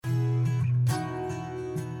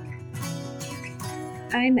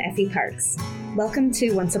I'm Effie Parks. Welcome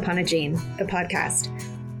to Once Upon a Gene, the podcast.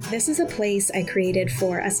 This is a place I created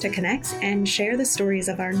for us to connect and share the stories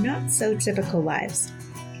of our not-so-typical lives.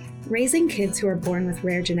 Raising kids who are born with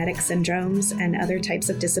rare genetic syndromes and other types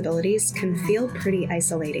of disabilities can feel pretty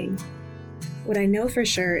isolating. What I know for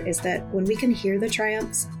sure is that when we can hear the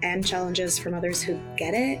triumphs and challenges from others who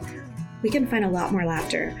get it, we can find a lot more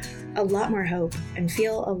laughter, a lot more hope, and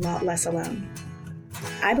feel a lot less alone.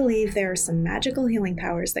 I believe there are some magical healing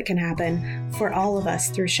powers that can happen for all of us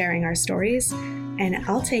through sharing our stories, and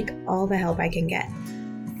I'll take all the help I can get.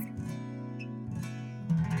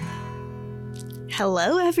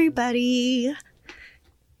 Hello, everybody.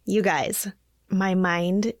 You guys, my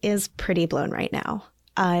mind is pretty blown right now.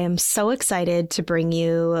 I am so excited to bring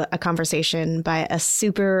you a conversation by a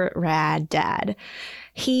super rad dad.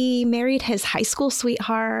 He married his high school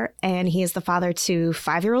sweetheart, and he is the father to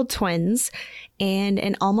 5-year-old twins and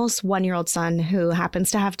an almost 1-year-old son who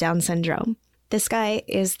happens to have Down syndrome. This guy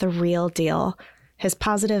is the real deal. His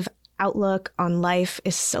positive outlook on life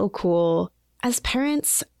is so cool. As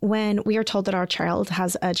parents, when we are told that our child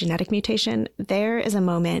has a genetic mutation, there is a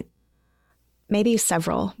moment, maybe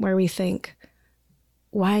several, where we think,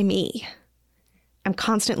 why me? I'm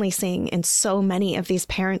constantly seeing in so many of these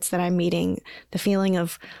parents that I'm meeting the feeling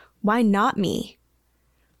of, why not me?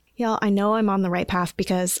 Y'all, I know I'm on the right path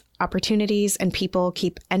because opportunities and people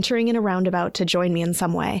keep entering in a roundabout to join me in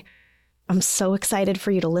some way. I'm so excited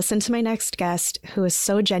for you to listen to my next guest, who is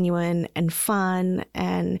so genuine and fun,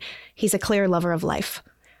 and he's a clear lover of life.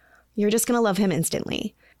 You're just going to love him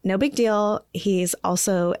instantly. No big deal. He's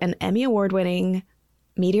also an Emmy Award-winning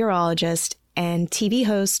meteorologist and TV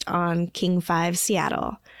host on King 5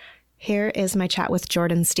 Seattle. Here is my chat with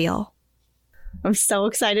Jordan Steele. I'm so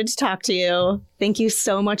excited to talk to you. Thank you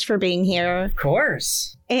so much for being here. Of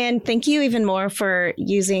course. And thank you even more for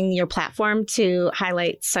using your platform to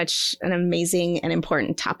highlight such an amazing and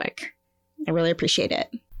important topic. I really appreciate it.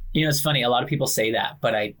 You know, it's funny. A lot of people say that,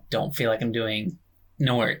 but I don't feel like I'm doing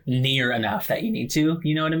nowhere near enough that you need to.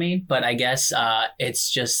 You know what I mean? But I guess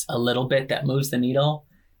it's just a little bit that moves the needle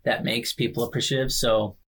that makes people appreciative.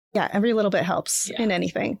 So yeah, every little bit helps in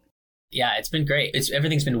anything. Yeah, it's been great.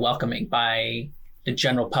 Everything's been welcoming by the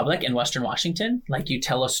general public in Western Washington. Like, you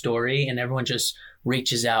tell a story and everyone just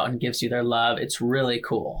reaches out and gives you their love. It's really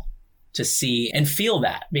cool to see and feel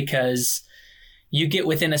that, because you get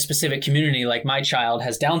within a specific community. Like, my child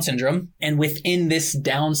has Down syndrome, and within this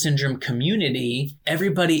Down syndrome community,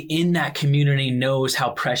 everybody in that community knows how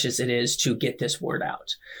precious it is to get this word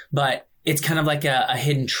out. But it's kind of like a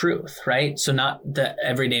hidden truth, right? So not the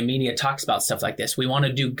everyday media talks about stuff like this. We want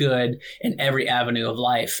to do good in every avenue of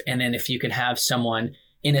life. And then if you can have someone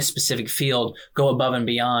in a specific field go above and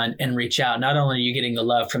beyond and reach out, not only are you getting the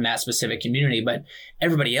love from that specific community, but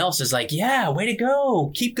everybody else is like, yeah, way to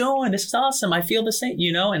go. Keep going. This is awesome. I feel the same,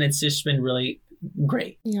 you know, and it's just been really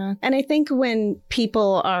great. Yeah. And I think when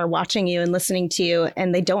people are watching you and listening to you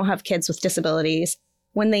and they don't have kids with disabilities,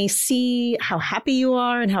 when they see how happy you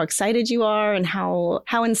are and how excited you are and how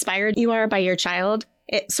inspired you are by your child,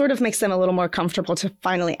 it sort of makes them a little more comfortable to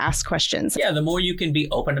finally ask questions. Yeah, the more you can be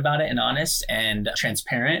open about it and honest and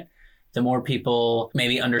transparent, the more people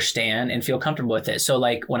maybe understand and feel comfortable with it. So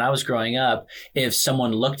like when I was growing up, if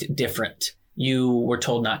someone looked different, you were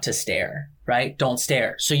told not to stare, right? Don't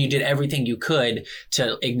stare. So you did everything you could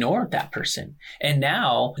to ignore that person. And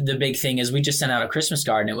now the big thing is we just sent out a Christmas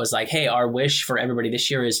card, and it was like, hey, our wish for everybody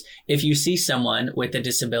this year is if you see someone with a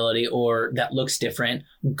disability or that looks different,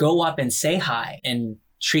 go up and say hi and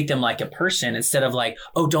treat them like a person, instead of like,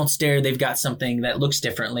 oh, don't stare. They've got something that looks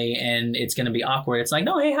differently and it's going to be awkward. It's like,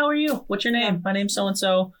 no, hey, how are you? What's your name? My name's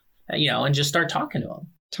so-and-so, and just start talking to them.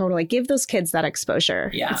 Totally. Give those kids that exposure.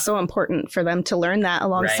 Yeah. It's so important for them to learn that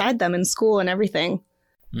alongside them in school and everything.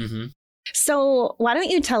 Mm-hmm. So why don't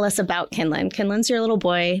you tell us about Kinlan? Kinlan's your little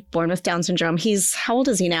boy born with Down syndrome. How old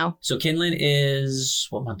is he now? So Kinlan is,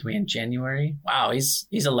 what month are we in? January? Wow, he's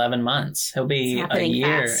 11 months. He'll be a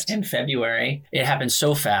year in February. It happened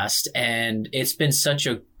so fast, and it's been such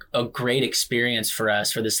a great experience for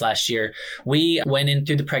us for this last year. We went in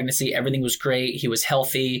through the pregnancy. Everything was great. He was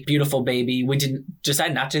healthy, beautiful baby. We didn't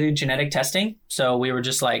decide not to do genetic testing. So we were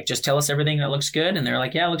just like, just tell us everything that looks good. And they're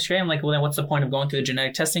like, yeah, it looks great. I'm like, well, then what's the point of going through the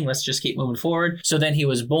genetic testing? Let's just keep moving forward. So then he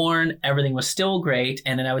was born. Everything was still great.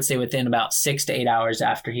 And then I would say within about 6 to 8 hours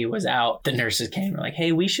after he was out, the nurses came and were like,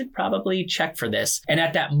 hey, we should probably check for this. And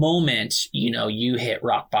at that moment, you hit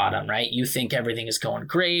rock bottom, right? You think everything is going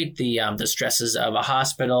great. The stresses of a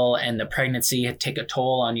hospital and the pregnancy take a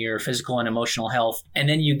toll on your physical and emotional health. And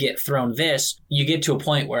then you get thrown this. You get to a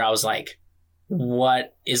point where I was like,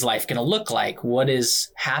 what is life going to look like? What is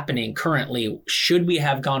happening currently? Should we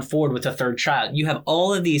have gone forward with a third child? You have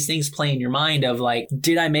all of these things play in your mind of like,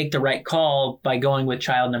 did I make the right call by going with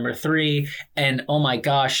child number 3? And oh my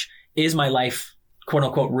gosh, is my life quote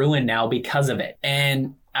unquote ruined now because of it?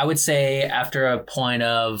 And I would say after a point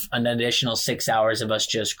of an additional 6 hours of us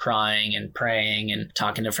just crying and praying and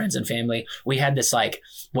talking to friends and family, we had this like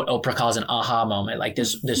what Oprah calls an aha moment, like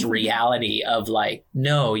this reality of like,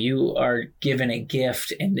 no, you are given a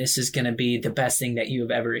gift and this is going to be the best thing that you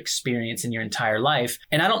have ever experienced in your entire life.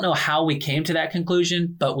 And I don't know how we came to that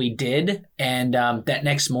conclusion, but we did. And that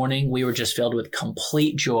next morning, we were just filled with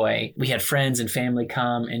complete joy. We had friends and family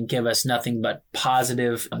come and give us nothing but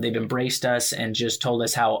positive. They've embraced us and just told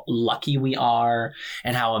us how lucky we are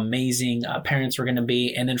and how amazing parents we're going to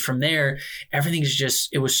be. And then from there, everything's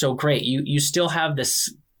just, it was so great. You still have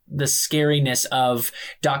the scariness of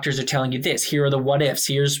doctors are telling you this, here are the what ifs,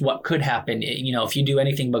 here's what could happen. You know, if you do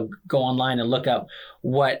anything but go online and look up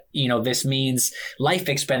what, you know, this means life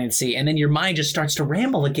expectancy. And then your mind just starts to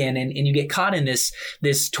ramble again. And you get caught in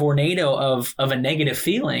this tornado of a negative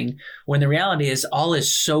feeling when the reality is all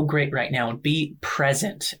is so great right now. And be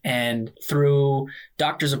present. And through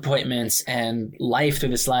doctor's appointments and life through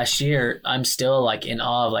this last year, I'm still like in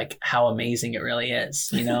awe of like how amazing it really is,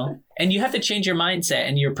 you know? And you have to change your mindset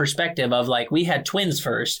and your perspective of like, we had twins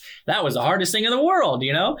first. That was the hardest thing in the world,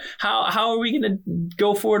 you know? How are we going to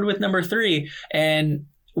go forward with number 3? And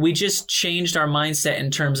we just changed our mindset in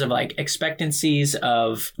terms of like expectancies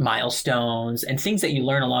of milestones and things that you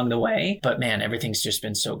learn along the way. But man, everything's just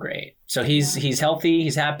been so great. So he's healthy.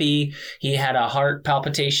 He's happy. He had a heart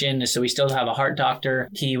palpitation. So we still have a heart doctor.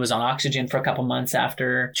 He was on oxygen for a couple months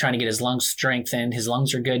after trying to get his lungs strengthened. His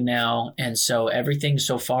lungs are good now. And so everything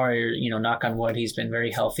so far, you know, knock on wood, he's been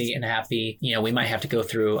very healthy and happy. You know, we might have to go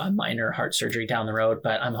through a minor heart surgery down the road,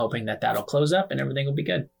 but I'm hoping that that'll close up and everything will be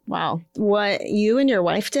good. Wow. What you and your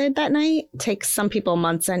wife did that night takes some people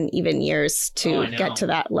months and even years to get to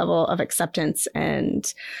that level of acceptance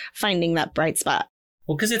and finding that bright spot.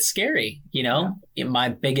 Well, because it's scary, you know? Yeah. My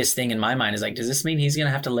biggest thing in my mind is like, does this mean he's going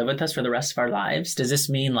to have to live with us for the rest of our lives? Does this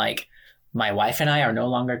mean like my wife and I are no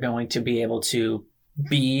longer going to be able to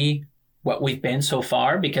be what we've been so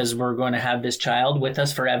far because we're going to have this child with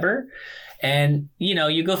us forever? And, you know,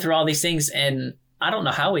 you go through all these things and I don't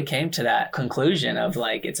know how we came to that conclusion of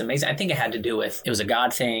like, it's amazing. I think it had to do with, it was a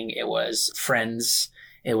God thing. It was friends.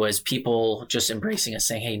 It was people just embracing us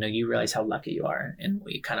saying, hey, no, you realize how lucky you are. And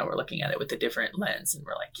we kind of were looking at it with a different lens and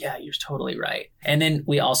we're like, yeah, you're totally right. And then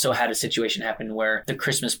we also had a situation happen where the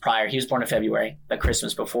Christmas prior, he was born in February, but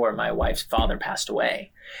Christmas before my wife's father passed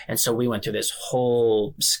away. And so we went through this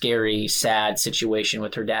whole scary, sad situation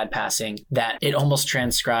with her dad passing that it almost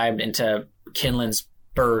transcribed into Kinlan's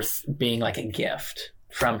birth being like a gift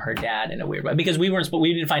from her dad in a weird way, because we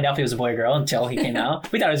didn't find out if he was a boy or girl until he came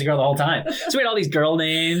out. We thought it was a girl the whole time. So we had all these girl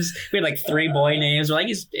names. We had like 3 boy names. We're like,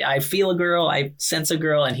 I feel a girl. I sense a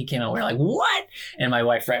girl. And he came out. We're like, what? And my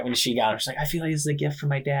wife, right when she got her, she's like, I feel like this is a gift from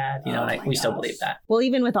my dad. You know, and we still believe that. Well,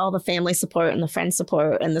 even with all the family support and the friend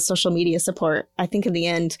support and the social media support, I think in the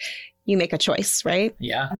end, you make a choice, right?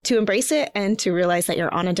 Yeah. To embrace it and to realize that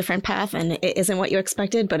you're on a different path and it isn't what you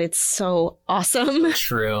expected, but it's so awesome.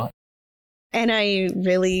 True. And I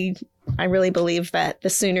really believe that the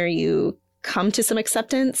sooner you come to some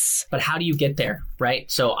acceptance. But how do you get there,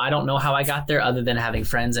 right? So I don't know how I got there other than having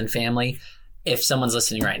friends and family. If someone's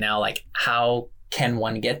listening right now, like how can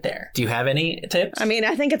one get there? Do you have any tips? I mean,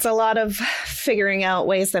 I think it's a lot of figuring out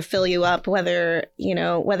ways that fill you up, whether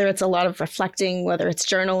it's a lot of reflecting, whether it's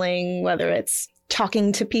journaling, whether it's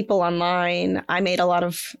talking to people online. I made a lot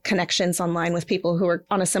of connections online with people who were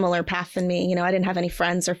on a similar path than me. You know, I didn't have any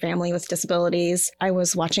friends or family with disabilities. I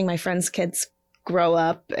was watching my friends' kids grow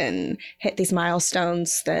up and hit these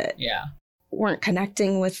milestones that weren't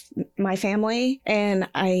connecting with my family. And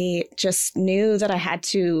I just knew that I had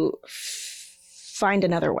to find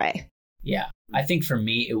another way. Yeah. I think for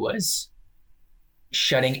me, it was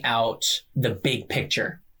shutting out the big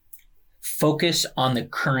picture. Focus on the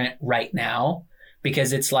current right now.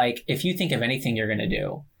 Because it's like, if you think of anything you're going to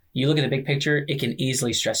do, you look at the big picture, it can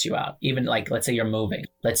easily stress you out. Even like, let's say you're moving,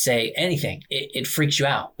 let's say anything, it freaks you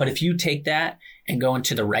out. But if you take that and go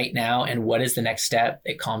into the right now and what is the next step,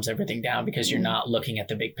 it calms everything down because you're not looking at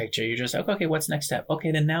the big picture. You're just like, okay, what's the next step?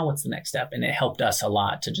 Okay, then now what's the next step? And it helped us a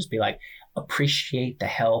lot to just be like, appreciate the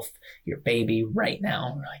health, your baby right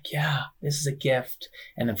now. We're like, yeah, this is a gift.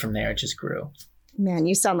 And then from there, it just grew. Man,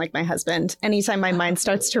 you sound like my husband. Anytime my mind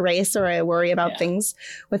starts to race or I worry about things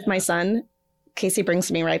with my son, Casey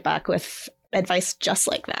brings me right back with advice just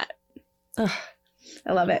like that. Ugh,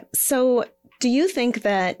 I love it. So Do you think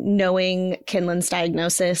that knowing Kinlan's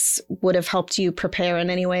diagnosis would have helped you prepare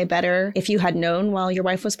in any way better if you had known while your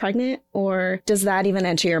wife was pregnant? Or does that even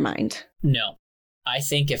enter your mind? No. I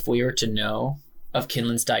think if we were to know of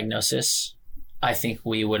Kinlan's diagnosis, I think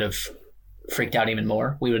we would have freaked out even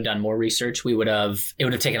more. We would have done more research. It would have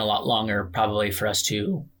taken a lot longer probably for us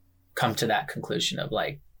to come to that conclusion of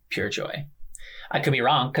like pure joy. I could be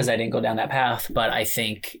wrong because I didn't go down that path, but I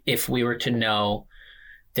think if we were to know,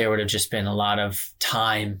 there would have just been a lot of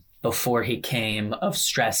time before he came of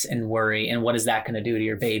stress and worry. And what is that going to do to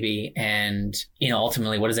your baby? And,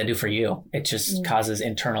 ultimately, what does that do for you? It just causes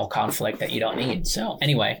internal conflict that you don't need. So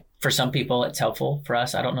anyway, for some people, it's helpful. For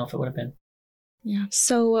us, I don't know if it would have been. Yeah.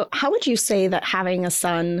 So how would you say that having a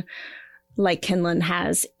son like Kinlan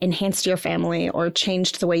has enhanced your family or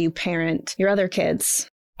changed the way you parent your other kids?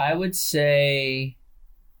 I would say,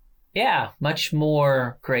 much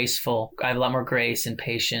more graceful. I have a lot more grace and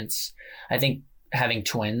patience. I think having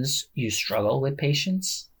twins, you struggle with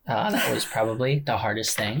patience. That was probably the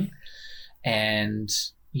hardest thing. And,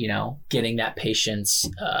 getting that patience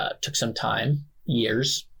took some time,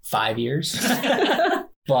 5 years.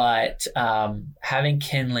 But having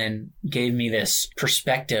Kinlan gave me this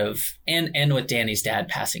perspective, and with Danny's dad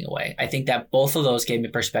passing away, I think that both of those gave me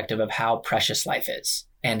perspective of how precious life is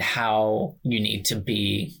and how you need to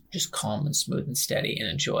be just calm and smooth and steady and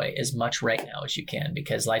enjoy as much right now as you can,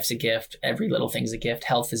 because life's a gift. Every little thing's a gift.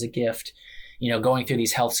 Health is a gift. Going through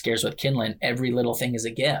these health scares with Kinlan, every little thing is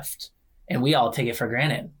a gift, and we all take it for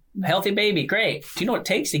granted. A healthy baby, great. Do you know what it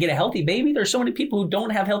takes to get a healthy baby? There's so many people who don't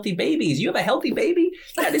have healthy babies. You have a healthy baby?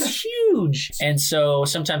 That is huge. And so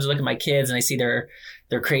sometimes I look at my kids and I see their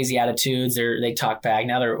crazy attitudes. They talk back.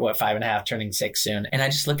 Now they're 5.5, turning 6 soon. And I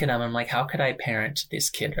just look at them and I'm like, how could I parent this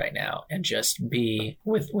kid right now and just be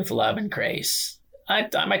with love and grace?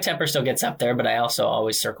 My temper still gets up there, but I also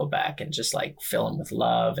always circle back and just like fill them with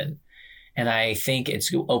love. And I think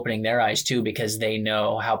it's opening their eyes too, because they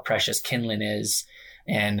know how precious Kinlan is.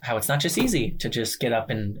 And how it's not just easy to just get up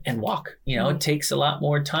and walk. It takes a lot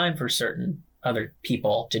more time for certain other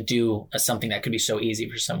people to do something that could be so easy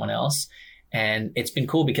for someone else. And it's been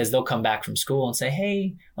cool because they'll come back from school and say,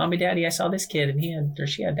 hey, mommy, daddy, I saw this kid and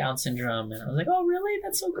she had Down syndrome. And I was like, oh, really?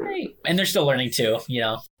 That's so great. And they're still learning too,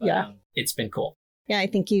 Yeah. It's been cool. Yeah, I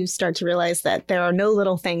think you start to realize that there are no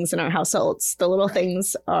little things in our households. The little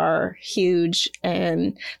things are huge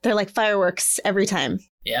and they're like fireworks every time.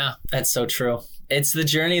 Yeah, that's so true. It's the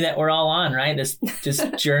journey that we're all on, right? This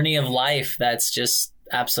journey of life that's just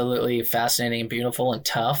absolutely fascinating and beautiful and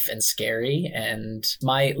tough and scary. And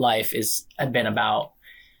my life has been about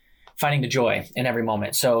finding the joy in every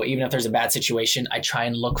moment. So even if there's a bad situation, I try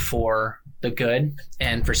and look for the good.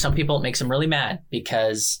 And for some people, it makes them really mad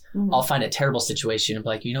because I'll find a terrible situation and be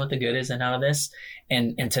like, you know what the good is and out of this?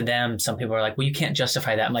 And to them, some people are like, well, you can't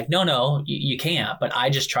justify that. I'm like, no, you can't. But I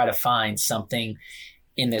just try to find something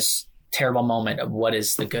in this terrible moment of what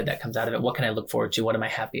is the good that comes out of it. What can I look forward to? What am I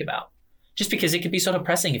happy about? Just because it can be so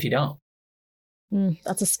depressing if you don't.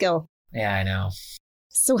 That's a skill. Yeah, I know.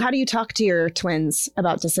 So how do you talk to your twins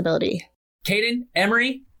about disability? Caden,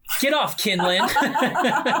 Emery, get off Kinlan.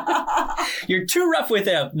 You're too rough with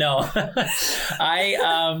him. No,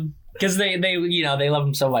 because they love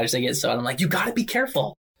him so much. They get so, and I'm like, you got to be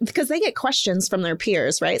careful. Because they get questions from their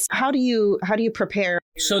peers, right? So how do you prepare?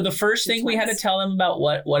 So the first thing we had to tell them about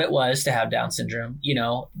what it was to have Down syndrome.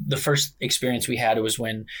 The first experience we had was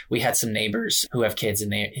when we had some neighbors who have kids,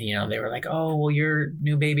 and they were like, oh, well, your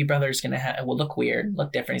new baby brother is going to will look weird,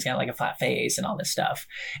 look different. He's got like a flat face and all this stuff.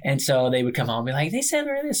 And so they would come home and be like, they said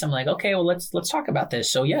this. I'm like, okay, well, let's talk about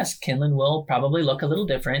this. So yes, Kinlan will probably look a little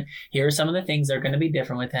different. Here are some of the things that are going to be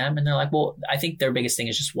different with him. And they're like, well, I think their biggest thing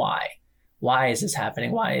is just why. Why is this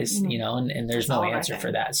happening? Why is, and there's no answer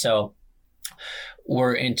for that. So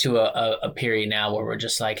we're into a period now where we're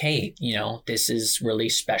just like, hey, this is really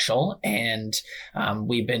special. And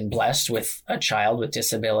we've been blessed with a child with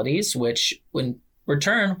disabilities, which in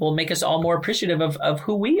return will make us all more appreciative of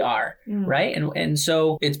who we are. Right. And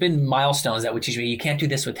so it's been milestones that would teach me, you can't do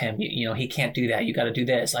this with him. He can't do that. You got to do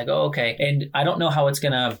this. Like, oh, okay. And I don't know how it's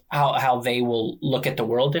going to, how they will look at the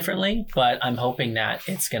world differently, but I'm hoping that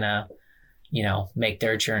it's going to, make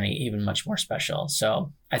their journey even much more special.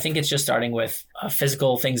 So I think it's just starting with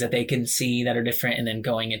physical things that they can see that are different, and then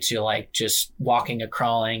going into like just walking or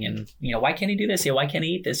crawling and, why can't he do this yet? Why can't he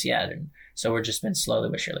eat this yet? And so we're just been slowly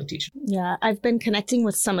but surely teaching. Yeah. I've been connecting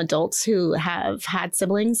with some adults who have had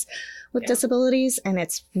siblings with disabilities, and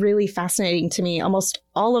it's really fascinating to me. Almost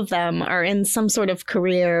all of them are in some sort of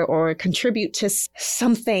career or contribute to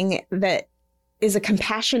something that is a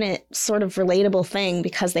compassionate, sort of relatable thing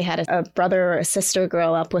because they had a brother or a sister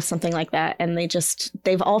grow up with something like that. And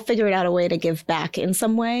they've all figured out a way to give back in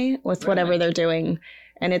some way with whatever they're doing.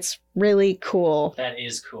 And it's really cool. That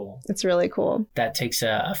is cool. It's really cool. That takes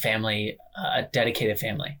a family, a dedicated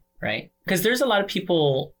family, right? Because there's a lot of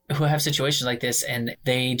people who have situations like this and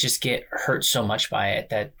they just get hurt so much by it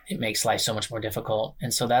that it makes life so much more difficult.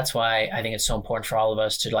 And so that's why I think it's so important for all of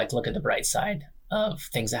us to like look at the bright side of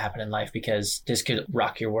things that happen in life, because this could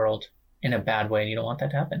rock your world in a bad way and you don't want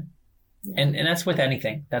that to happen. Yeah. And that's with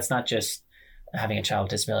anything. That's not just having a child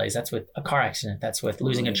with disabilities. That's with a car accident. That's with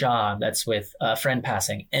losing a job. That's with a friend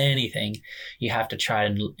passing. Anything. You have to try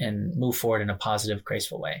and move forward in a positive,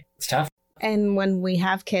 graceful way. It's tough. And when we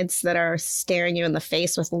have kids that are staring you in the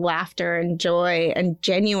face with laughter and joy and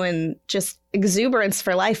genuine just exuberance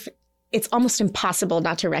for life, it's almost impossible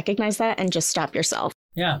not to recognize that and just stop yourself.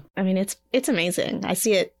 Yeah. I mean, it's amazing. I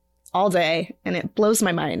see it all day and it blows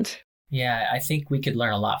my mind. Yeah, I think we could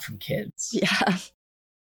learn a lot from kids. Yeah.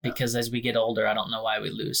 Because as we get older, I don't know why we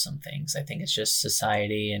lose some things. I think it's just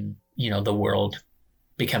society and, the world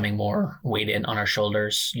becoming more weighted on our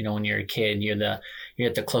shoulders. When you're a kid, you're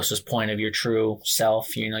at the closest point of your true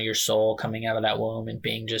self, your soul coming out of that womb and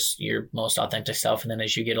being just your most authentic self. And then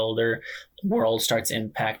as you get older, the world starts to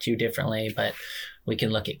impact you differently. But we can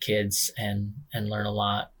look at kids and learn a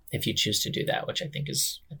lot if you choose to do that, which I think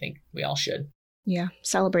we all should. Yeah.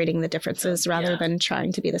 Celebrating the differences rather than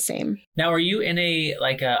trying to be the same. Now, are you in a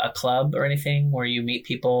club or anything where you meet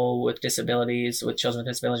people with disabilities, with children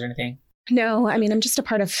with disabilities or anything? No, I mean, I'm just a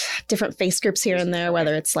part of different face groups here and there,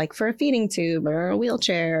 whether it's like for a feeding tube or a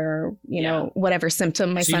wheelchair, or, whatever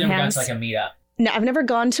symptom my son has. So you've never gone to like a meetup? No, I've never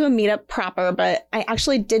gone to a meetup proper, but I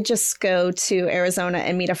actually did just go to Arizona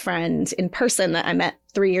and meet a friend in person that I met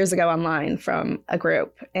 3 years ago online from a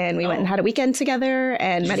group. And we went and had a weekend together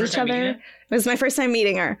and met each other. It was my first time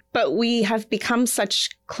meeting her. But we have become such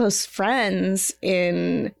close friends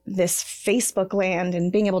in this Facebook land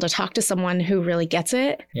and being able to talk to someone who really gets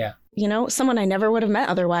it. Yeah. Someone I never would have met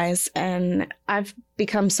otherwise. And I've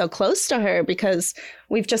become so close to her because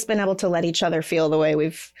we've just been able to let each other feel the way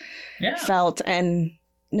we've felt. And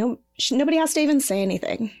nobody has to even say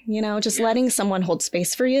anything. Just letting someone hold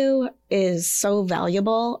space for you is so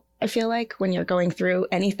valuable, I feel like, when you're going through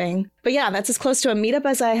anything. But yeah, that's as close to a meetup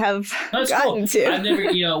as I have gotten to. I've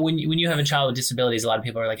never, when you have a child with disabilities, a lot of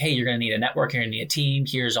people are like, hey, you're going to need a network, you're going to need a team.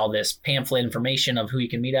 Here's all this pamphlet information of who you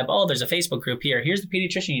can meet up. Oh, there's a Facebook group here. Here's the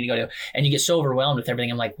pediatrician you need to go to. And you get so overwhelmed with everything.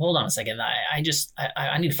 I'm like, hold on a second.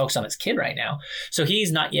 I need to focus on this kid right now. So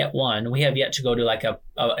he's not yet one. We have yet to go to like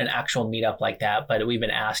an actual meetup like that, but we've been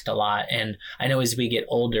asked a lot. And I know as we get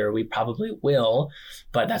older, we probably will.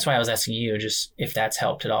 But that's why I was asking you just if that's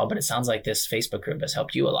helped at all. But it sounds like this Facebook group has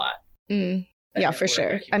helped you a lot. Yeah, for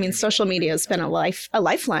sure. I mean, social media has been a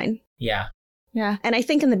lifeline. Yeah. Yeah. And I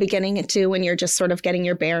think in the beginning too, when you're just sort of getting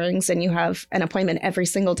your bearings and you have an appointment every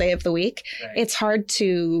single day of the week, it's hard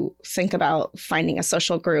to think about finding a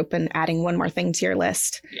social group and adding one more thing to your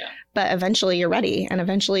list. Yeah. But eventually you're ready and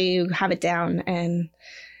eventually you have it down. And,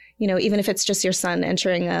 even if it's just your son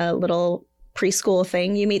entering a little preschool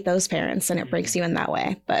thing, you meet those parents and it breaks you in that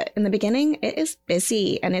way. But in the beginning, it is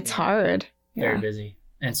busy and it's hard. Very busy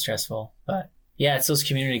and stressful. But yeah, it's those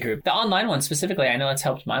community groups. The online ones specifically, I know it's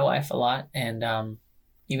helped my wife a lot. And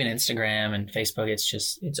even Instagram and Facebook,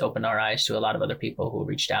 it's opened our eyes to a lot of other people who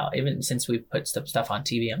reached out. Even since we've put stuff on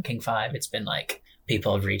TV on King 5, it's been like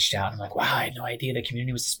people have reached out. I'm like, wow, I had no idea the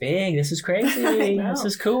community was this big. This is crazy. This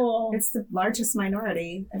is cool. It's the largest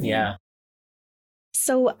minority. Yeah.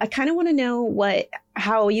 So I kind of want to know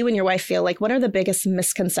how you and your wife feel. Like, what are the biggest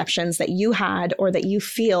misconceptions that you had or that you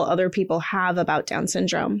feel other people have about Down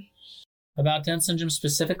syndrome? About Down syndrome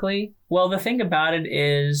specifically? Well, the thing about it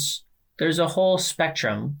is there's a whole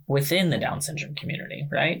spectrum within the Down syndrome community,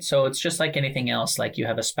 right? So it's just like anything else. Like you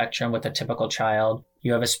have a spectrum with a typical child.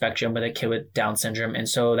 You have a spectrum with a kid with Down syndrome. And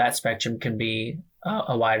so that spectrum can be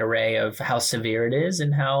a wide array of how severe it is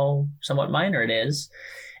and how somewhat minor it is.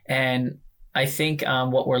 And I think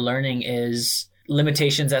what we're learning is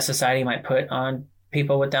limitations that society might put on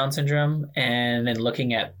people with Down syndrome, and then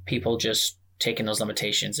looking at people just taking those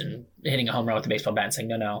limitations and hitting a home run with a baseball bat and saying,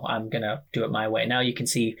 no, I'm going to do it my way. Now you can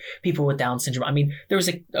see people with Down syndrome. I mean, there was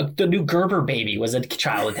the new Gerber baby was a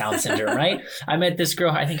child with Down syndrome, right? I met this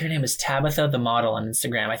girl, I think her name is Tabitha the model on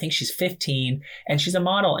Instagram. I think she's 15 and she's a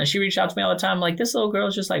model, and she reached out to me all the time. Like, this little girl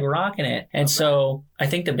is just like rocking it. And so I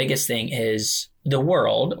think the biggest thing is the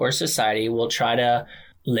world or society will try to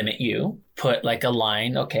limit you, put like a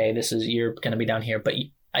line. Okay, you're going to be down here, but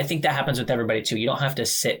I think that happens with everybody too. You don't have to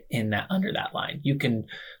sit in that under that line. You can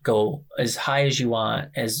go as high as you want,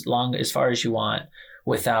 as far as you want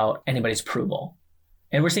without anybody's approval.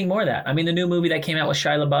 And we're seeing more of that. I mean, the new movie that came out with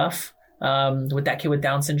Shia LaBeouf, with that kid with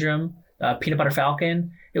Down syndrome, Peanut Butter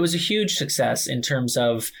Falcon, it was a huge success in terms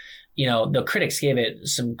of, the critics gave it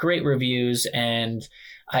some great reviews. And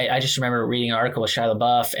I just remember reading an article with Shia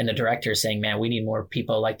LaBeouf and the director saying, man, we need more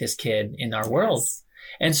people like this kid in our world.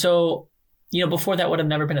 And so, before that would have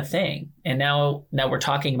never been a thing. And now we're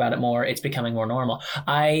talking about it more. It's becoming more normal.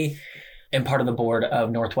 I am part of the board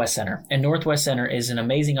of Northwest Center. And Northwest Center is an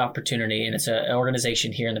amazing opportunity. And it's an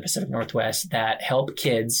organization here in the Pacific Northwest that help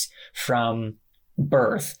kids from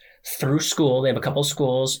birth through school. They have a couple of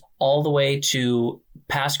schools all the way to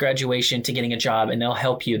past graduation to getting a job, and they'll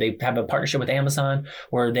help you. They have a partnership with Amazon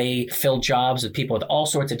where they fill jobs with people with all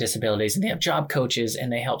sorts of disabilities, and they have job coaches,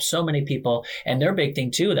 and they help so many people. And their big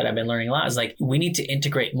thing too that I've been learning a lot is like, we need to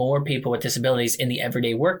integrate more people with disabilities in the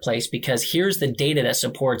everyday workplace, because here's the data that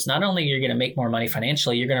supports not only you're going to make more money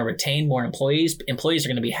financially, you're going to retain more employees. Employees are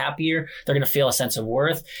going to be happier. They're going to feel a sense of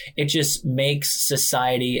worth. It just makes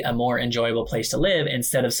society a more enjoyable place to live,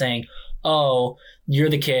 instead of saying, oh, you're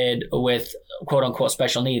the kid with quote unquote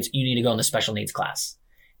special needs, you need to go in the special needs class.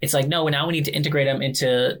 It's like, no, now we need to integrate them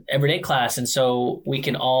into everyday class. And so we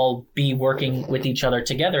can all be working with each other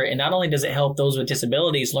together. And not only does it help those with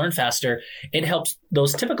disabilities learn faster, it helps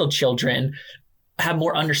those typical children have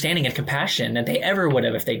more understanding and compassion than they ever would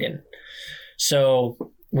have if they didn't.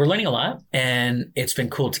 So we're learning a lot, and it's been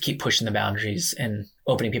cool to keep pushing the boundaries and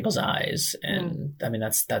opening people's eyes. And I mean,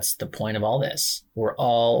 that's the point of all this. We're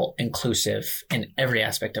all inclusive in every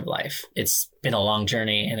aspect of life. It's been a long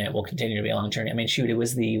journey, and it will continue to be a long journey. I mean, shoot,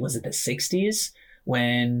 was it the 60s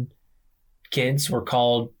when kids were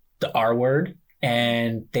called the R word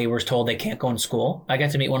and they were told they can't go in school? I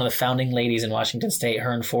got to meet one of the founding ladies in Washington State.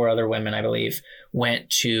 Her and 4 other women, I believe, went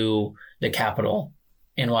to the Capitol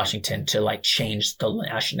in Washington to like change the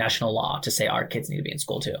national law to say our kids need to be in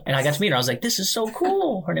school too. And I got to meet her. I was like, this is so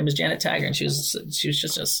cool. Her name was Janet Taggart, and she was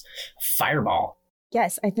just a fireball.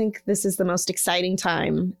 Yes, I think this is the most exciting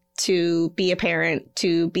time to be a parent,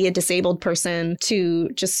 to be a disabled person, to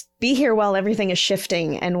just be here while everything is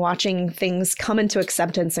shifting and watching things come into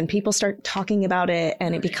acceptance and people start talking about it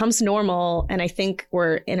and it becomes normal. And I think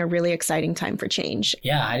we're in a really exciting time for change.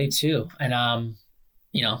 Yeah, I do too. And,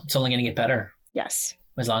 it's only going to get better. Yes.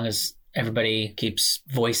 As long as everybody keeps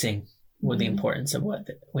voicing with the importance of what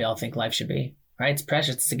we all think life should be. Right? It's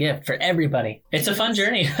precious. It's a gift for everybody. It's a fun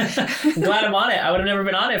journey. I'm glad I'm on it. I would have never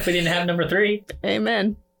been on it if we didn't have number 3.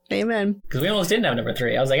 Amen. Amen. Because we almost didn't have number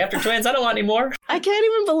 3. I was like, after twins, I don't want any more. I can't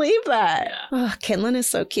even believe that. Yeah. Oh, Kinlan is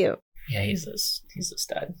so cute. Yeah, he's a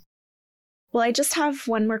stud. Well, I just have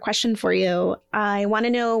one more question for you. I want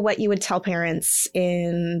to know what you would tell parents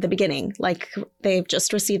in the beginning, like they've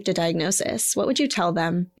just received a diagnosis. What would you tell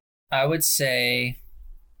them? I would say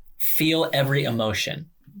feel every emotion,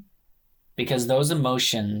 because those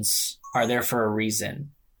emotions are there for a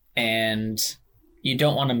reason, and you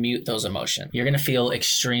don't want to mute those emotions. You're going to feel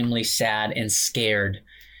extremely sad and scared,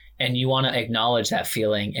 and you want to acknowledge that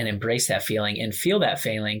feeling and embrace that feeling and feel that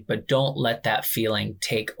feeling, but don't let that feeling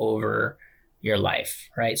take over your life,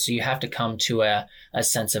 right? So you have to come to a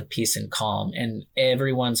sense of peace and calm, and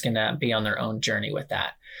everyone's going to be on their own journey with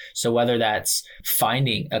that. So whether that's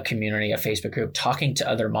finding a community, a Facebook group, talking to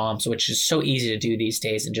other moms, which is so easy to do these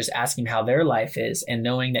days, and just asking how their life is and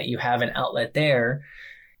knowing that you have an outlet there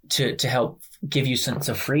to help give you a sense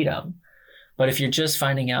of freedom. But if you're just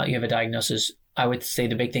finding out you have a diagnosis, I would say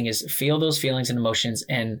the big thing is feel those feelings and emotions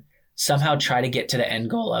and somehow try to get to the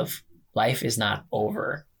end goal of life is not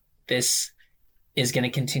over. This is going to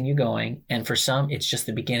continue going. And for some, it's just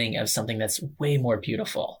the beginning of something that's way more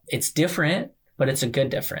beautiful. It's different, but it's a good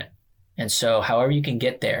different. And so however you can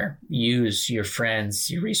get there, use your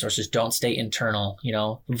friends, your resources. Don't stay internal,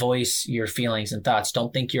 voice your feelings and thoughts.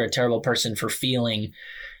 Don't think you're a terrible person for feeling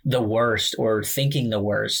the worst or thinking the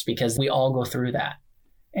worst, because we all go through that,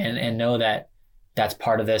 and know that that's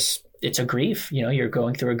part of this. It's a grief. You're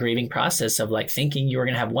going through a grieving process of like thinking you were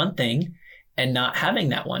going to have one thing and not having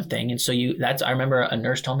that one thing. And so I remember a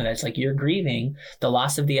nurse told me that it's like you're grieving the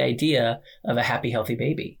loss of the idea of a happy, healthy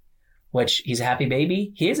baby, which he's a happy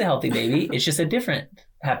baby. He is a healthy baby. It's just a different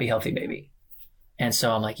happy, healthy baby. And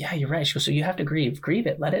so I'm like, yeah, you're right. She goes, so you have to grieve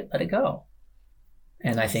it, let it go.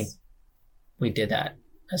 And I think we did that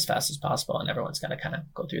as fast as possible, and everyone's got to kind of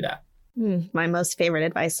go through that. My most favorite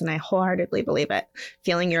advice, and I wholeheartedly believe it,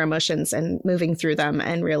 feeling your emotions and moving through them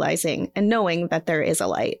and realizing and knowing that there is a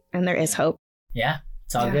light and there is hope. Yeah.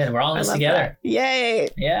 It's all good. We're all in this together. That. Yay.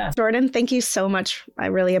 Yeah. Jordan, thank you so much. I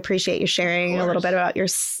really appreciate you sharing a little bit about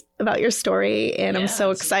your story, and I'm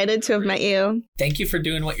so excited to have met you. Thank you for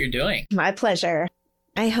doing what you're doing. My pleasure.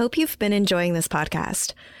 I hope you've been enjoying this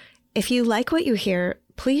podcast. If you like what you hear,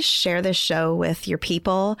 please share this show with your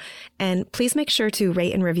people, and please make sure to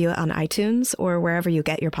rate and review it on iTunes or wherever you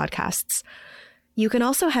get your podcasts. You can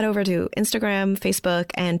also head over to Instagram,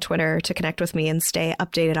 Facebook, and Twitter to connect with me and stay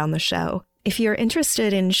updated on the show. If you're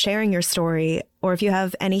interested in sharing your story, or if you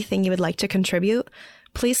have anything you would like to contribute,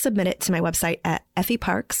 please submit it to my website at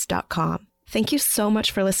effieparks.com. Thank you so much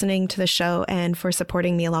for listening to the show and for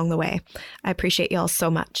supporting me along the way. I appreciate y'all so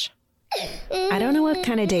much. I don't know what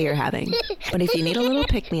kind of day you're having, but if you need a little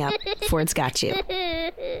pick-me-up, Ford's got you.